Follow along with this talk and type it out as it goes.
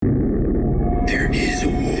There is a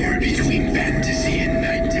war between fantasy and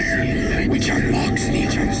nightmare, which unlocks the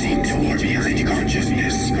unseen door behind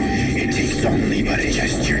consciousness. It takes only but a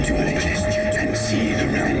gesture to open it and see the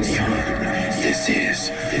realm beyond. This is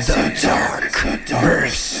the Dark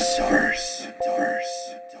Verse.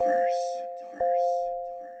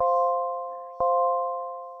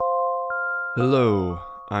 Hello,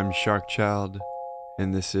 I'm Sharkchild,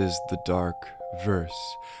 and this is The Dark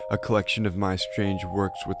Verse, a collection of my strange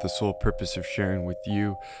works with the sole purpose of sharing with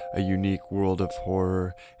you a unique world of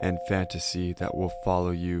horror and fantasy that will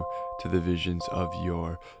follow you to the visions of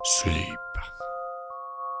your sleep.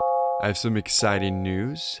 I have some exciting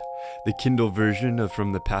news. The Kindle version of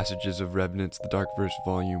From the Passages of Revenants, The Dark Verse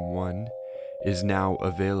Volume 1 is now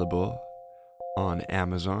available on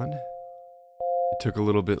Amazon. It took a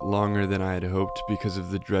little bit longer than I had hoped because of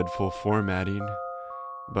the dreadful formatting,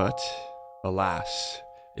 but alas,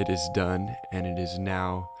 it is done and it is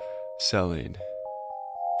now selling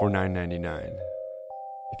for $9.99.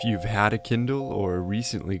 If you've had a Kindle or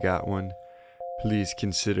recently got one, please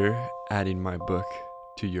consider adding my book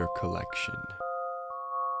to your collection.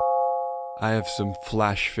 I have some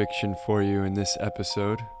flash fiction for you in this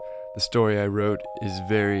episode. The story I wrote is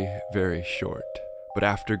very, very short, but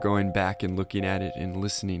after going back and looking at it and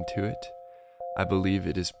listening to it, I believe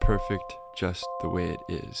it is perfect just the way it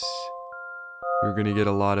is. You're going to get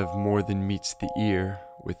a lot of more than meets the ear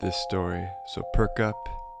with this story, so perk up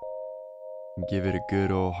and give it a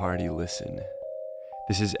good old hearty listen.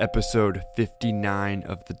 This is episode 59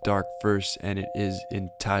 of The Dark Verse, and it is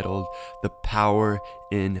entitled The Power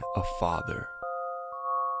in a Father.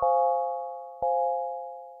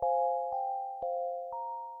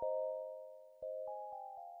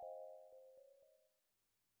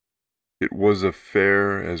 It was a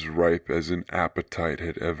fare as ripe as an appetite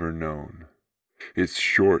had ever known. Its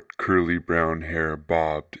short, curly brown hair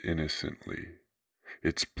bobbed innocently.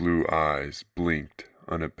 Its blue eyes blinked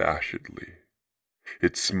unabashedly.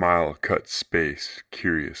 Its smile cut space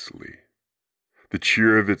curiously. The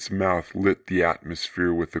cheer of its mouth lit the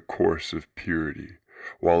atmosphere with a course of purity,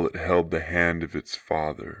 while it held the hand of its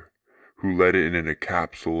father, who led it in a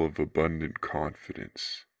capsule of abundant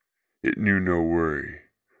confidence. It knew no worry,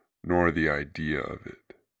 nor the idea of it.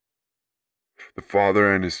 The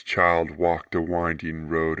father and his child walked a winding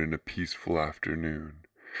road in a peaceful afternoon,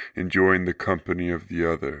 enjoying the company of the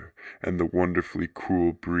other and the wonderfully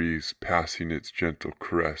cool breeze passing its gentle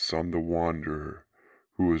caress on the wanderer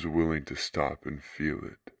who was willing to stop and feel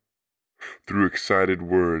it. Through excited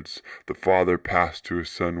words, the father passed to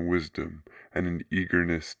his son wisdom and an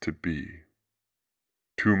eagerness to be.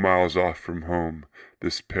 2 miles off from home,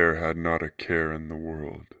 this pair had not a care in the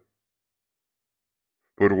world.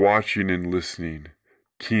 But watching and listening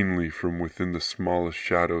keenly from within the smallest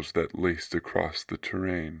shadows that laced across the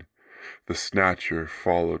terrain, the snatcher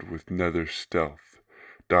followed with nether stealth,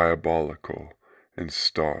 diabolical and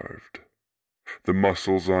starved. The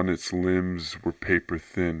muscles on its limbs were paper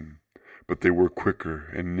thin, but they were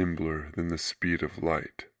quicker and nimbler than the speed of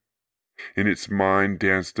light. In its mind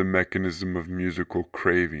danced a mechanism of musical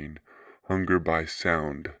craving, hunger by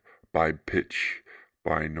sound, by pitch,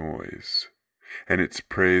 by noise. And its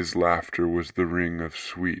praise laughter was the ring of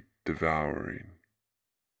sweet devouring.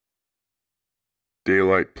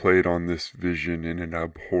 Daylight played on this vision in an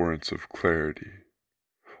abhorrence of clarity.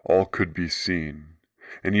 All could be seen,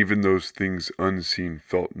 and even those things unseen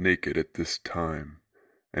felt naked at this time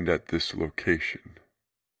and at this location.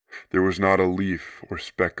 There was not a leaf or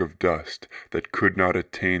speck of dust that could not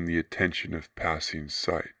attain the attention of passing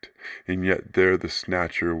sight, and yet there the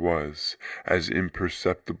snatcher was, as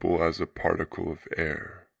imperceptible as a particle of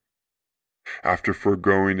air. After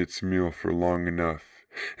foregoing its meal for long enough,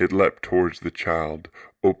 it leapt towards the child,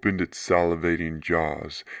 opened its salivating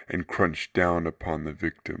jaws, and crunched down upon the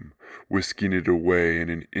victim, whisking it away in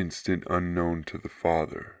an instant unknown to the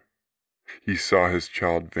father. He saw his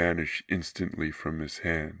child vanish instantly from his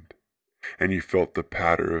hand, and he felt the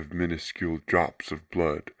patter of minuscule drops of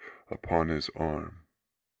blood upon his arm.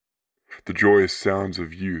 The joyous sounds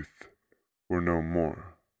of youth were no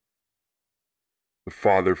more. The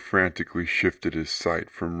father frantically shifted his sight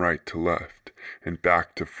from right to left and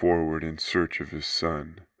back to forward in search of his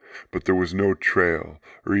son, but there was no trail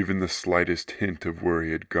or even the slightest hint of where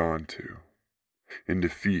he had gone to. In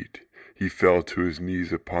defeat, he fell to his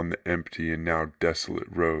knees upon the empty and now desolate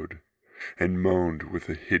road, and moaned with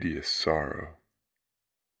a hideous sorrow.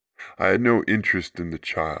 I had no interest in the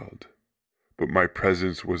child, but my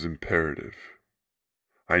presence was imperative.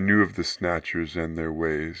 I knew of the snatchers and their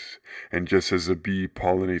ways, and just as a bee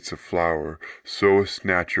pollinates a flower, so a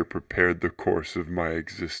snatcher prepared the course of my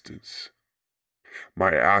existence.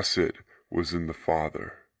 My asset was in the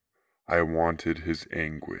Father. I wanted his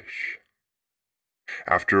anguish.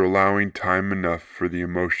 After allowing time enough for the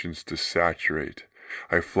emotions to saturate,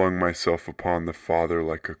 I flung myself upon the Father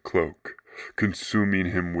like a cloak, consuming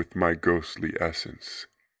him with my ghostly essence.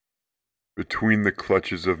 Between the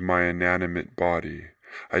clutches of my inanimate body,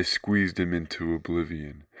 I squeezed him into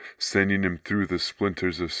oblivion, sending him through the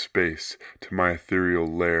splinters of space to my ethereal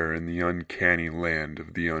lair in the uncanny land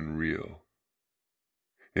of the unreal.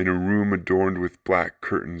 In a room adorned with black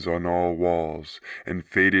curtains on all walls and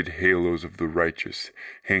faded halos of the righteous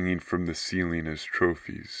hanging from the ceiling as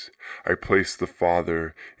trophies, I placed the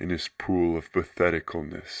Father in his pool of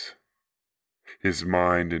patheticalness. His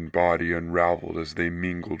mind and body unraveled as they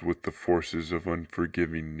mingled with the forces of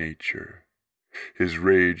unforgiving nature. His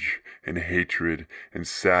rage and hatred and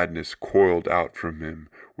sadness coiled out from him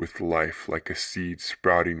with life like a seed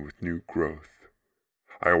sprouting with new growth.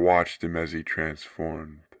 I watched him as he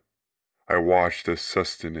transformed. I watched as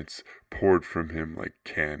sustenance poured from him like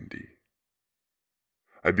candy.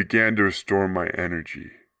 I began to restore my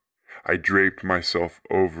energy. I draped myself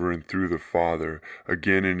over and through the Father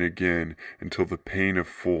again and again until the pain of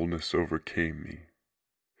fullness overcame me.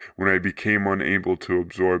 When I became unable to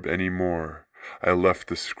absorb any more, I left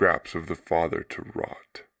the scraps of the Father to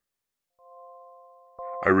rot.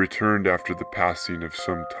 I returned after the passing of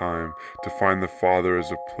some time to find the Father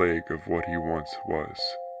as a plague of what he once was.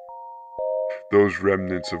 Those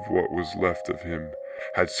remnants of what was left of him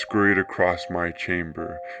had scurried across my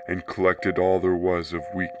chamber and collected all there was of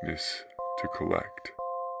weakness to collect.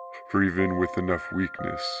 For even with enough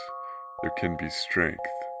weakness, there can be strength.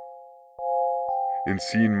 In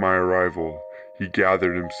seeing my arrival, he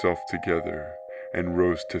gathered himself together and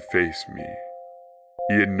rose to face me.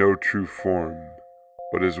 He had no true form,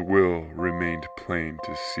 but his will remained plain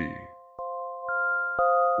to see.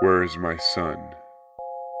 "Where is my son?"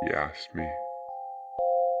 he asked me.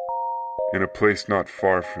 In a place not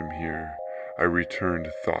far from here, I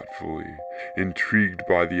returned thoughtfully, intrigued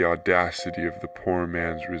by the audacity of the poor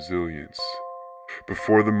man's resilience.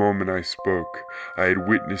 Before the moment I spoke, I had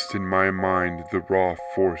witnessed in my mind the raw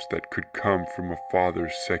force that could come from a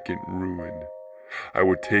father's second ruin. I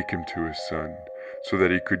would take him to his son, so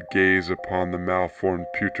that he could gaze upon the malformed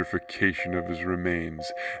putrefaction of his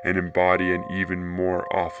remains and embody an even more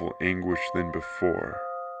awful anguish than before.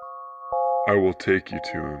 "I will take you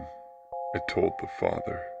to him," I told the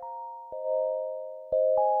Father.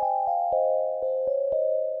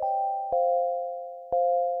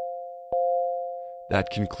 That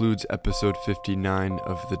concludes episode 59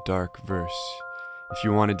 of The Dark Verse. If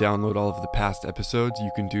you want to download all of the past episodes,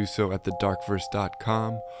 you can do so at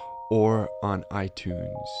thedarkverse.com or on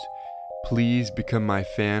iTunes. Please become my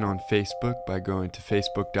fan on Facebook by going to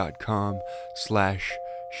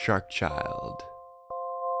facebook.com/sharkchild.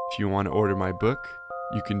 If you want to order my book,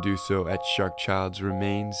 you can do so at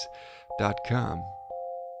sharkchildsremains.com.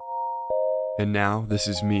 And now, this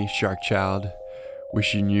is me, Sharkchild,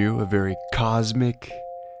 wishing you a very cosmic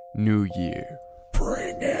New Year.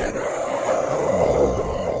 Bring it on.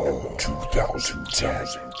 2010.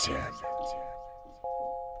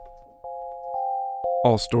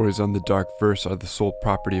 All stories on The Dark Verse are the sole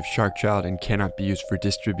property of Sharkchild and cannot be used for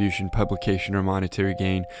distribution, publication, or monetary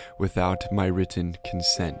gain without my written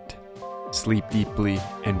consent. Sleep deeply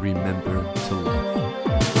and remember to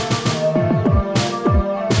love.